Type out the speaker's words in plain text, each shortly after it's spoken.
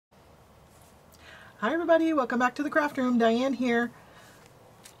Hi everybody, welcome back to the craft room. Diane here.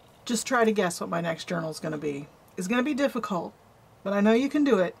 Just try to guess what my next journal is going to be. It's going to be difficult, but I know you can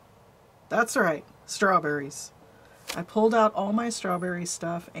do it. That's right, strawberries. I pulled out all my strawberry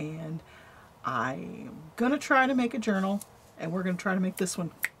stuff and I'm going to try to make a journal, and we're going to try to make this one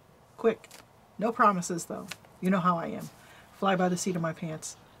quick. No promises though. You know how I am. Fly by the seat of my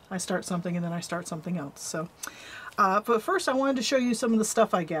pants. I start something and then I start something else. So, but first I wanted to show you some of the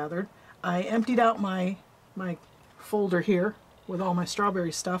stuff I gathered. I emptied out my folder here with all my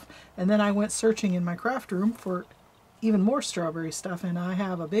strawberry stuff, and then I went searching in my craft room for even more strawberry stuff, and I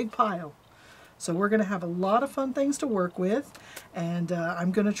have a big pile. So we're going to have a lot of fun things to work with, and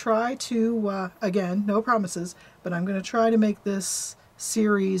I'm going to try to, again, no promises, but I'm going to try to make this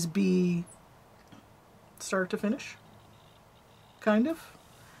series be start to finish, kind of.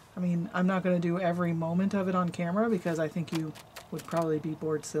 I mean, I'm not going to do every moment of it on camera because I think you would probably be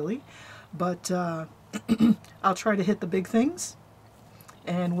bored silly, but I'll try to hit the big things,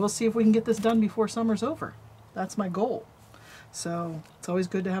 and we'll see if we can get this done before summer's over. That's my goal. So it's always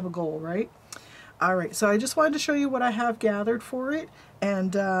good to have a goal, right? All right, so I just wanted to show you what I have gathered for it,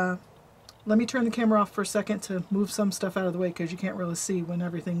 and let me turn the camera off for a second to move some stuff out of the way because you can't really see when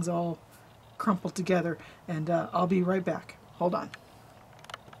everything's all crumpled together, and I'll be right back. Hold on.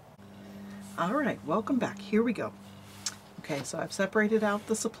 All right, welcome back. Here we go. Okay, so I've separated out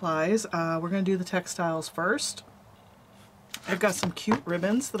the supplies. We're going to do the textiles first. I've got some cute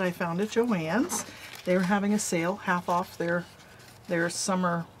ribbons that I found at Joann's. They were having a sale, half off their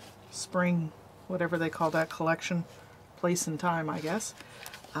summer, spring, whatever they call that collection, place and time, I guess.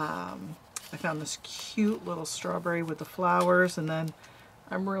 I found this cute little strawberry with the flowers, and then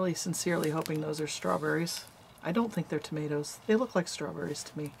I'm really sincerely hoping those are strawberries. I don't think they're tomatoes. They look like strawberries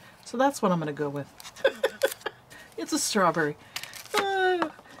to me. So that's what I'm going to go with. It's a strawberry.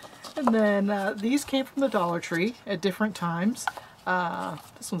 And then these came from the Dollar Tree at different times.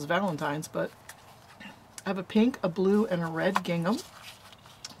 This one's Valentine's, but I have a pink, a blue, and a red gingham.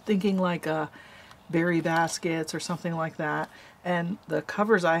 Thinking like berry baskets or something like that. And the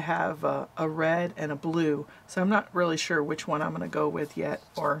covers I have a red and a blue. So I'm not really sure which one I'm going to go with yet,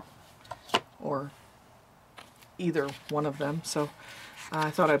 or either one of them. So I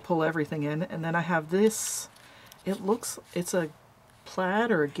thought I'd pull everything in. And then I have this. It's a plaid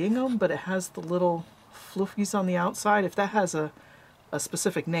or a gingham, but it has the little floofies on the outside. If that has a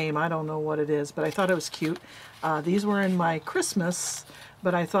specific name, I don't know what it is, but I thought it was cute. These were in my Christmas,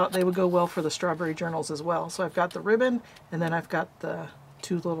 but I thought they would go well for the strawberry journals as well. So I've got the ribbon, and then I've got the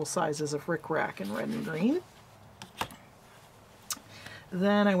two little sizes of Rick Rack in red and green.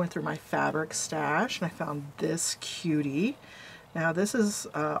 Then I went through my fabric stash, and I found this cutie. Now this is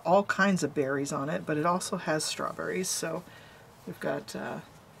all kinds of berries on it, but it also has strawberries. So we've got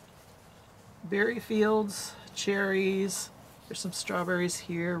berry fields, cherries, there's some strawberries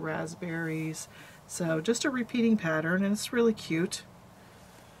here, raspberries. So just a repeating pattern, and it's really cute.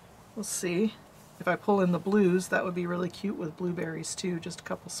 We'll see. If I pull in the blues, that would be really cute with blueberries too, just a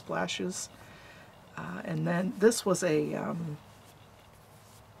couple splashes. And then this was a,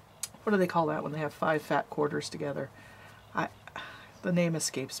 what do they call that when they have 5 fat quarters together? The name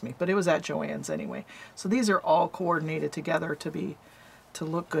escapes me, but it was at Joann's anyway. So these are all coordinated together to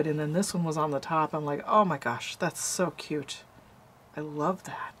look good. And then this one was on the top. I'm like, oh my gosh, that's so cute. I love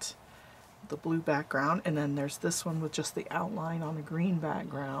that. The blue background. And then there's this one with just the outline on the green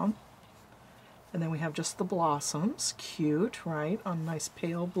background. And then we have just the blossoms. Cute, right? On nice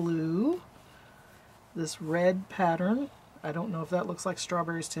pale blue. This red pattern. I don't know if that looks like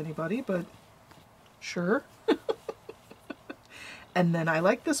strawberries to anybody, but sure. And then I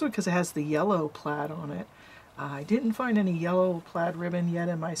like this one because it has the yellow plaid on it. I didn't find any yellow plaid ribbon yet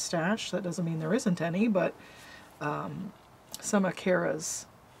in my stash. That doesn't mean there isn't any, but some of Cara's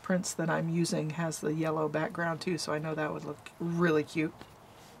prints that I'm using has the yellow background too, so I know that would look really cute.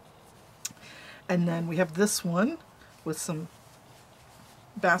 And then we have this one with some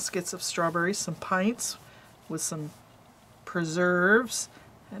baskets of strawberries, some pints with some preserves,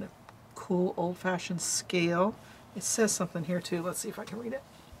 and a cool old-fashioned scale. It says something here too. Let's see if I can read it.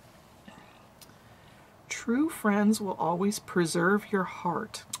 True friends will always preserve your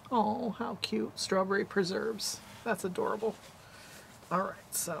heart. Oh, how cute. Strawberry preserves. That's adorable. All right,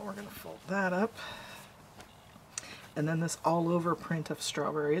 so we're going to fold that up. And then this all-over print of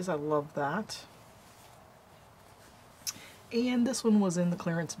strawberries. I love that. And this one was in the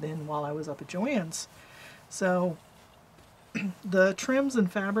clearance bin while I was up at Joann's. So the trims and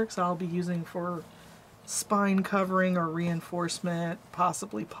fabrics I'll be using for spine covering or reinforcement,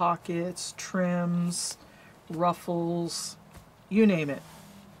 possibly pockets, trims, ruffles, you name it.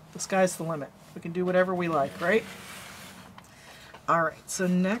 The sky's the limit. We can do whatever we like, right? Alright, so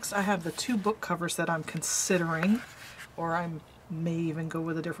next I have the two book covers that I'm considering, or I may even go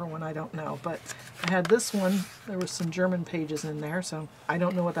with a different one, I don't know. But I had this one, there was some German pages in there, so I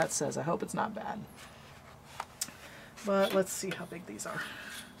don't know what that says. I hope it's not bad. But let's see how big these are.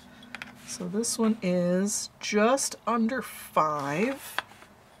 So this one is just under 5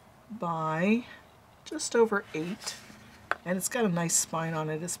 by just over 8. And it's got a nice spine on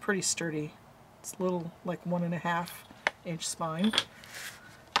it. It's pretty sturdy. It's a little like 1.5-inch spine.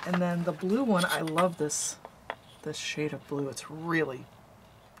 And then the blue one, I love this shade of blue. It's really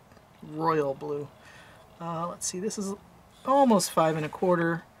royal blue. Let's see, this is almost 5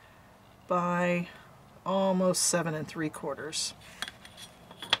 1/4 by almost 7 3/4.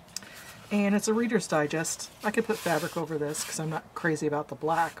 And it's a Reader's Digest. I could put fabric over this because I'm not crazy about the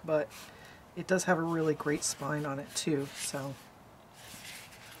black, but it does have a really great spine on it too, so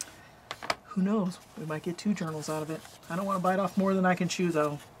who knows? We might get 2 journals out of it. I don't want to bite off more than I can chew,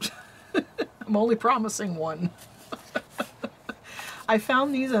 though. I'm only promising 1. I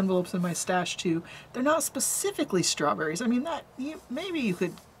found these envelopes in my stash too. They're not specifically strawberries. I mean, maybe you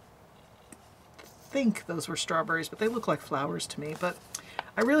could think those were strawberries, but they look like flowers to me. But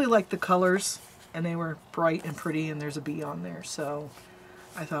I really like the colors, and they were bright and pretty, and there's a bee on there, so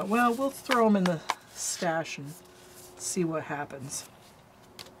I thought, well, we'll throw them in the stash and see what happens.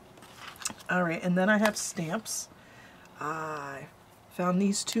 Alright, and then I have stamps. I found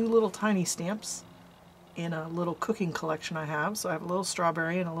these 2 little tiny stamps in a little cooking collection I have. So I have a little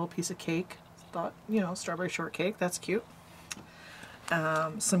strawberry and a little piece of cake. Thought, you know, strawberry shortcake, that's cute.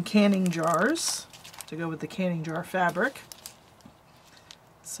 Some canning jars to go with the canning jar fabric.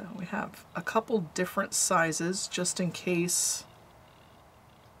 So we have a couple different sizes just in case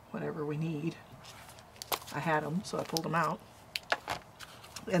whatever we need. I had them, so I pulled them out.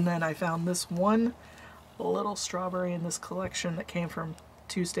 And then I found this one little strawberry in this collection that came from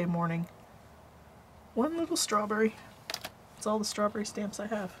Tuesday Morning. One little strawberry. It's all the strawberry stamps I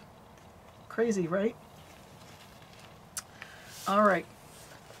have. Crazy, right? Alright.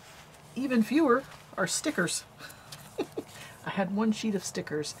 Even fewer are stickers. I had 1 sheet of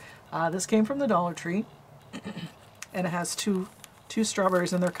stickers. This came from the Dollar Tree. And it has two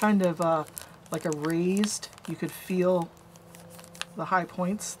strawberries, and they're kind of like a raised. You could feel the high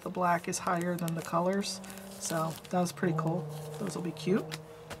points. The black is higher than the colors. So that was pretty cool. Those will be cute.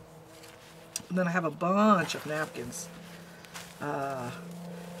 And then I have a bunch of napkins.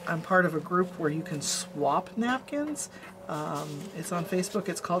 I'm part of a group where you can swap napkins. It's on Facebook.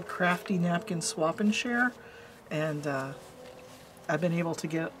 It's called Crafty Napkin Swap and Share. And I've been able to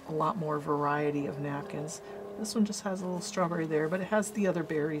get a lot more variety of napkins. This one just has a little strawberry there, but it has the other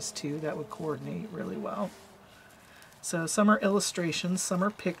berries too that would coordinate really well. So some are illustrations, some are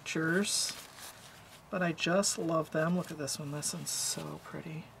pictures, but I just love them. Look at this one. This one's so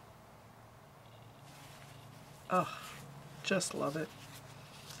pretty. Oh, just love it.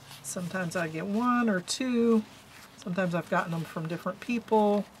 Sometimes I get 1 or 2. Sometimes I've gotten them from different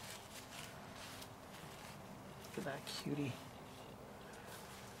people. Look at that cutie.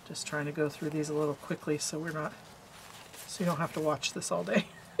 Just trying to go through these a little quickly so you don't have to watch this all day.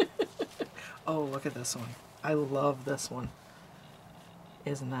 Oh, look at this one. I love this one.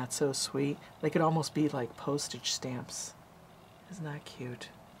 Isn't that so sweet? They could almost be like postage stamps. Isn't that cute?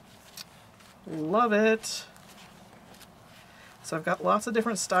 Love it. So I've got lots of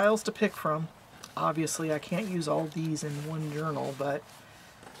different styles to pick from. Obviously, I can't use all these in one journal, but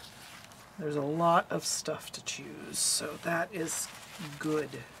there's a lot of stuff to choose, so that is good.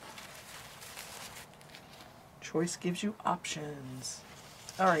 Choice gives you options.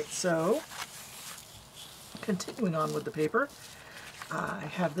 Alright, so continuing on with the paper, I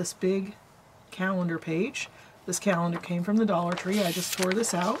have this big calendar page. This calendar came from the Dollar Tree. I just tore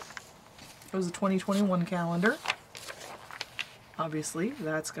this out. It was a 2021 calendar. Obviously,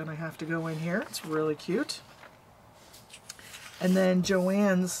 that's going to have to go in here. It's really cute. And then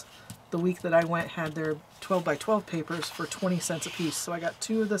Joann's, the week that I went, had their 12 by 12 papers for 20 cents a piece. So I got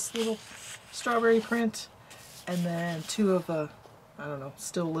 2 of this little strawberry print, and then 2 of the, I don't know,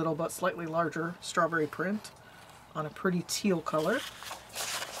 still little but slightly larger strawberry print on a pretty teal color.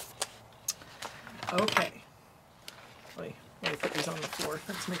 Okay. Let me put these on the floor.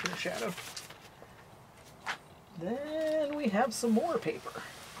 That's making a shadow. Then we have some more paper.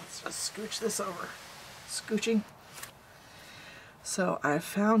 Let's just scooch this over. Scooching. So I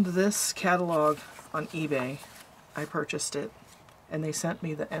found this catalog on eBay. I purchased it, and they sent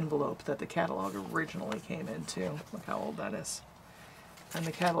me the envelope that the catalog originally came into. Look how old that is. And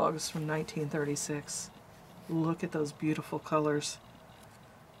the catalog is from 1936. Look at those beautiful colors.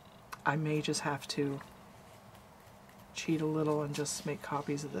 I may just have to cheat a little and just make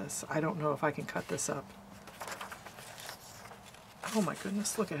copies of this. I don't know if I can cut this up. Oh my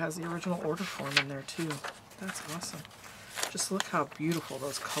goodness, look, it has the original order form in there too. That's awesome. Just look how beautiful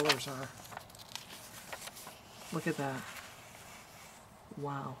those colors are. Look at that.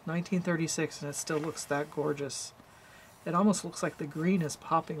 Wow, 1936, and it still looks that gorgeous. It almost looks like the green is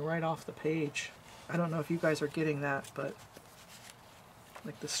popping right off the page. I don't know if you guys are getting that, but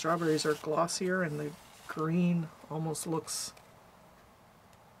like the strawberries are glossier and the green almost looks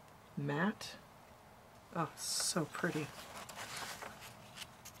matte. Oh, so pretty.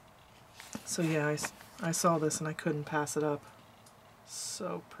 So yeah, I saw this and I couldn't pass it up.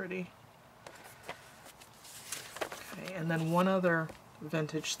 So pretty. Okay, and then one other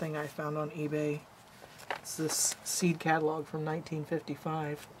vintage thing I found on eBay. It's this seed catalog from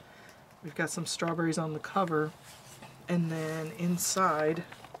 1955. We've got some strawberries on the cover, and then inside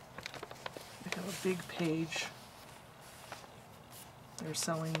they have a big page. They're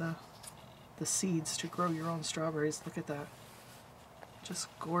selling the seeds to grow your own strawberries. Look at that. Just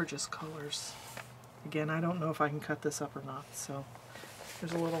gorgeous colors. Again, I don't know if I can cut this up or not, so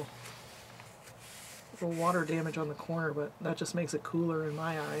there's a little water damage on the corner, but that just makes it cooler in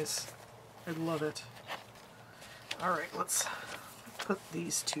my eyes. I love it. Alright, let's put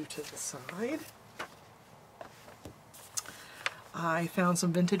these two to the side. I found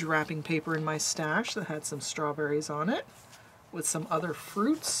some vintage wrapping paper in my stash that had some strawberries on it with some other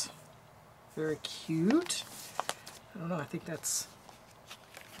fruits. Very cute. I don't know, I think that's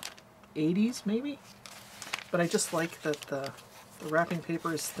 80s maybe? But I just like that the wrapping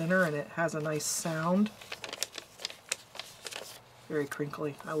paper is thinner and it has a nice sound. Very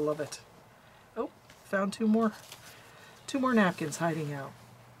crinkly. I love it. Oh, found two more napkins hiding out.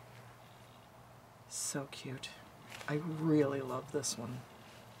 So cute. I really love this one.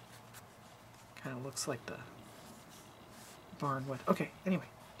 Kind of looks like the barn with. Okay, anyway,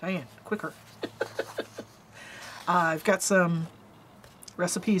 Diane, quicker. I've got some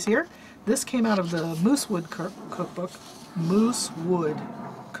recipes here. This came out of the Moosewood cookbook. Moosewood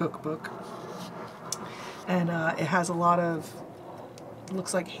cookbook. And it has a lot of,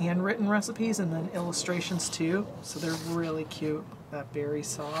 looks like handwritten recipes and then illustrations too. So they're really cute. That berry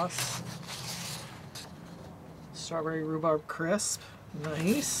sauce. Strawberry rhubarb crisp.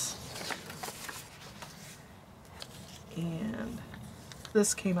 Nice. And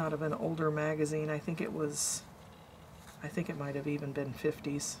this came out of an older magazine. I think it might have even been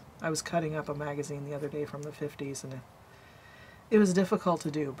 50s. I was cutting up a magazine the other day from the 50s, and it was difficult to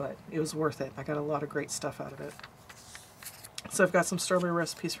do, but it was worth it. I got a lot of great stuff out of it. So I've got some strawberry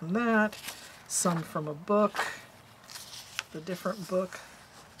recipes from that, some from a book, the different book,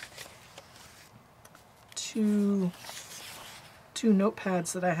 two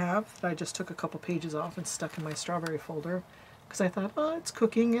notepads that I have that I just took a couple pages off and stuck in my strawberry folder because I thought, oh, it's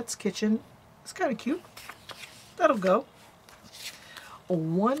cooking, it's kitchen, it's kind of cute. That'll go.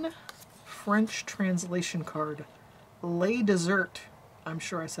 One French translation card. Les Dessert. I'm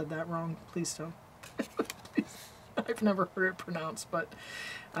sure I said that wrong. Please don't. I've never heard it pronounced, but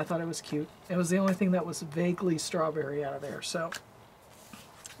I thought it was cute. It was the only thing that was vaguely strawberry out of there, so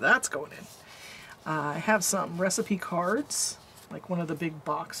that's going in. I have some recipe cards, like one of the big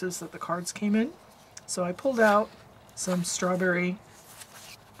boxes that the cards came in. So I pulled out some strawberry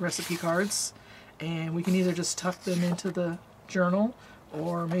recipe cards, and we can either just tuck them into the journal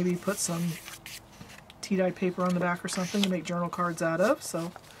or maybe put some tea-dyed paper on the back or something to make journal cards out of.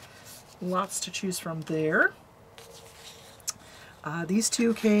 So lots to choose from there. These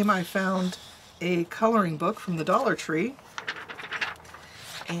two came, I found a coloring book from the Dollar Tree,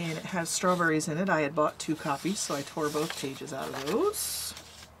 and it has strawberries in it. I had bought 2 copies, so I tore both pages out of those.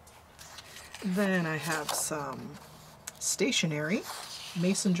 Then I have some stationery,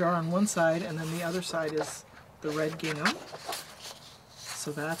 mason jar on one side, and then the other side is the red gingham.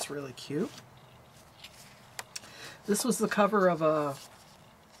 So that's really cute. This was the cover of a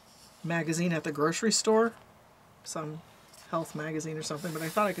magazine at the grocery store, some health magazine or something, but I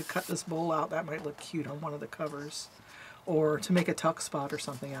thought I could cut this bowl out. That might look cute on one of the covers, or to make a tuck spot or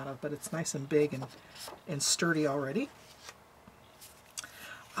something out of, but it's nice and big and sturdy already.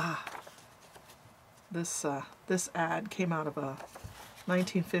 This ad came out of a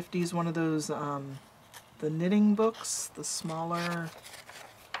 1950s, one of those the knitting books, the smaller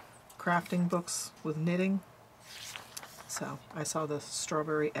crafting books with knitting. So I saw the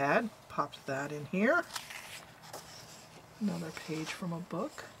strawberry ad, popped that in here. Another page from a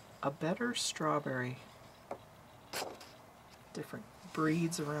book, A Better Strawberry. Different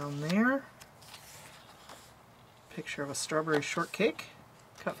breeds around there. Picture of a strawberry shortcake.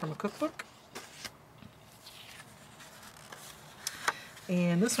 cut from a cookbook.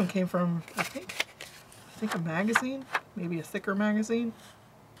 And this one came from, I think a magazine, maybe a thicker magazine.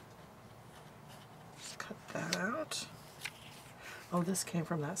 Just cut that out. Oh, this came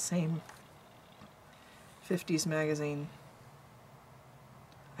from that same 50s magazine.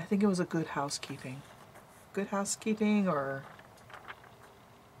 I think it was a Good Housekeeping. Good Housekeeping or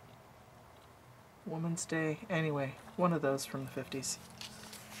Woman's Day. Anyway, one of those from the 50s.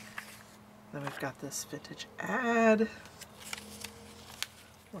 Then we've got this vintage ad.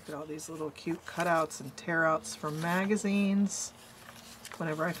 Look at all these little cute cutouts and tear-outs from magazines.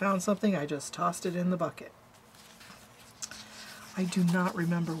 Whenever I found something, I just tossed it in the bucket. I do not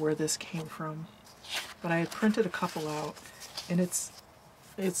remember where this came from, but I had printed a couple out, and it's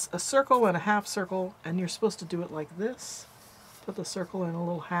a circle and a half circle, and you're supposed to do it like this. Put the circle in a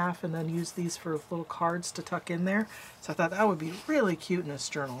little half, and then use these for little cards to tuck in there. So I thought that would be really cute in this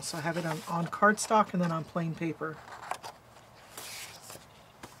journal. So I have it on cardstock and then on plain paper.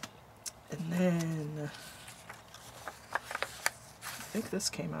 And then I think this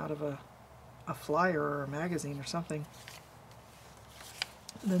came out of a flyer or a magazine or something.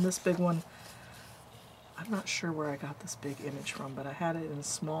 And then this big one, I'm not sure where I got this big image from, but I had it in a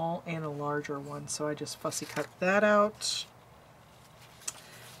small and a larger one, so I just fussy cut that out.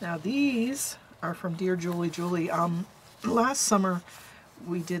 Now these are from Dear Julie Julie. Last summer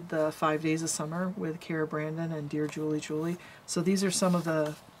we did the 5 Days of Summer with Cara Brandon and Dear Julie Julie. So these are some of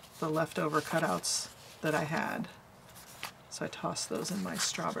the leftover cutouts that I had. So I tossed those in my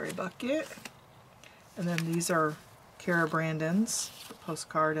strawberry bucket. And then these are Cara Brandon's, the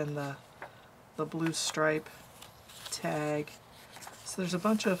postcard and the blue stripe tag. So there's a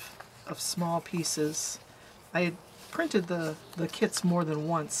bunch of small pieces. I had printed the kits more than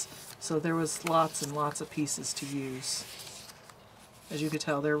once, so there was lots and lots of pieces to use. As you could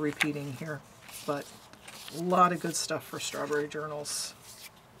tell, they're repeating here, but a lot of good stuff for strawberry journals.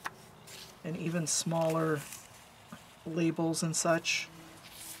 And even smaller labels and such.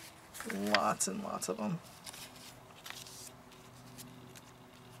 Lots and lots of them.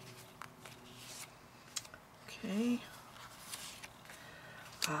 Okay.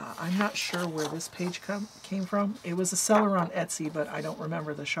 I'm not sure where this page came from. It was a seller on Etsy, but I don't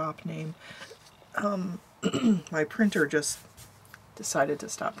remember the shop name. My printer just decided to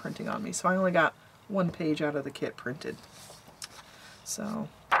stop printing on me, so I only got one page out of the kit printed. So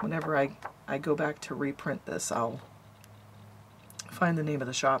whenever I go back to reprint this, I'll find the name of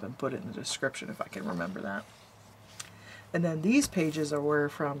the shop and put it in the description if I can remember that. And then these pages were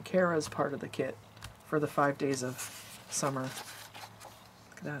from Cara's part of the kit for the 5 Days of Summer.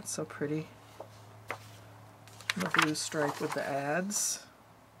 Look at that, it's so pretty. The blue stripe with the ads.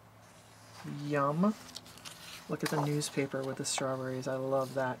 Yum. Look at the newspaper with the strawberries. I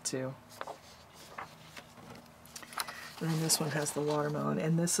love that too. And then this one has the watermelon.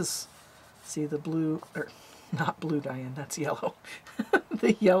 And this is, see the blue, or not blue, Diane, that's yellow.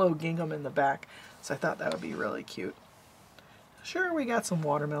 The yellow gingham in the back. So I thought that would be really cute. Sure, we got some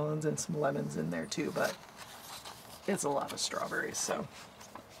watermelons and some lemons in there too, but it's a lot of strawberries, so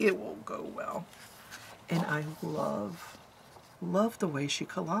it will go well. And I love the way she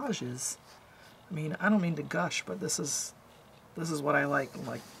collages. I mean, I don't mean to gush, but this is what I like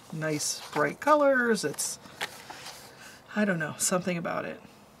nice bright colors. It's, I don't know, something about it.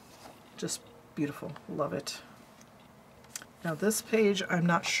 Just beautiful. Love it. Now this page, I'm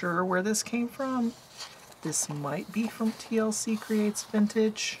not sure where this came from. This might be from TLC Creates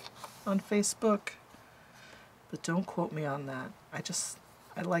Vintage on Facebook, but don't quote me on that.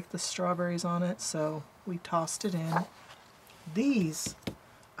 I like the strawberries on it, so we tossed it in. These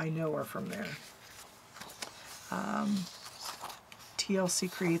I know are from there.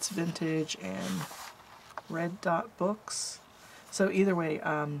 TLC Creates Vintage and Red Dot Books. So either way,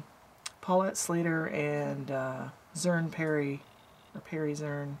 Paulette Slater and Zern Perry, or Perry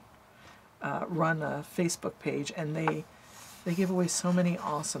Zern, run a Facebook page, and they give away so many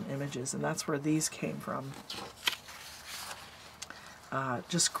awesome images, and that's where these came from.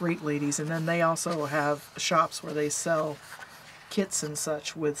 Just great ladies. And then they also have shops where they sell kits and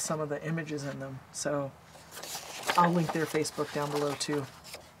such with some of the images in them. So I'll link their Facebook down below too.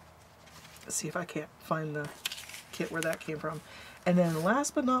 Let's see if I can't find the kit where that came from. And then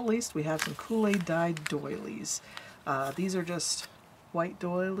last but not least, we have some Kool-Aid dyed doilies. These are just white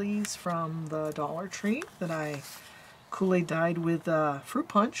doilies from the Dollar Tree that I Kool-Aid dyed with fruit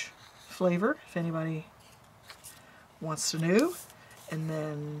punch flavor, if anybody wants to know. And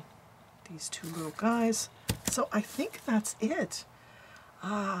then these two little guys. So I think that's it.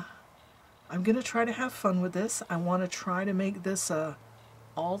 I'm going to try to have fun with this. I want to try to make this a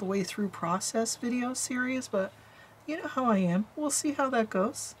all the way through process video series, but you know how I am. We'll see how that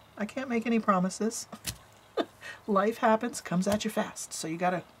goes. I can't make any promises. Life happens, comes at you fast, so you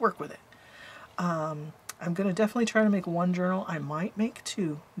got to work with it. I'm going to definitely try to make one journal. I might make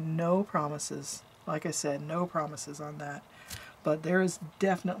two. No promises. Like I said, no promises on that. But there is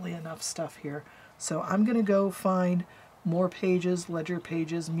definitely enough stuff here. So I'm going to go find more pages, ledger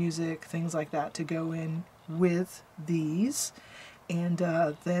pages, music, things like that to go in with these. And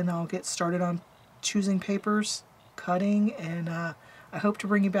then I'll get started on choosing papers, cutting, and I hope to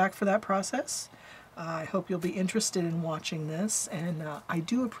bring you back for that process. I hope you'll be interested in watching this, and I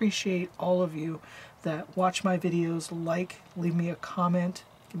do appreciate all of you that watch my videos, leave me a comment,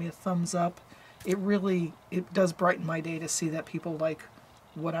 give me a thumbs up. It does brighten my day to see that people like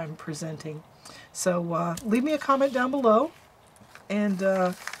what I'm presenting. So leave me a comment down below and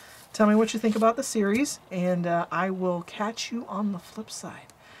tell me what you think about the series, and I will catch you on the flip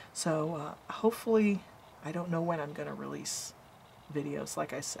side. So hopefully, I don't know when I'm going to release videos,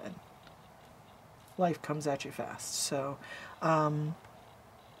 like I said. Life comes at you fast. So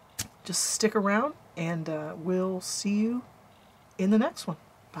just stick around, and we'll see you in the next one.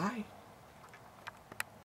 Bye.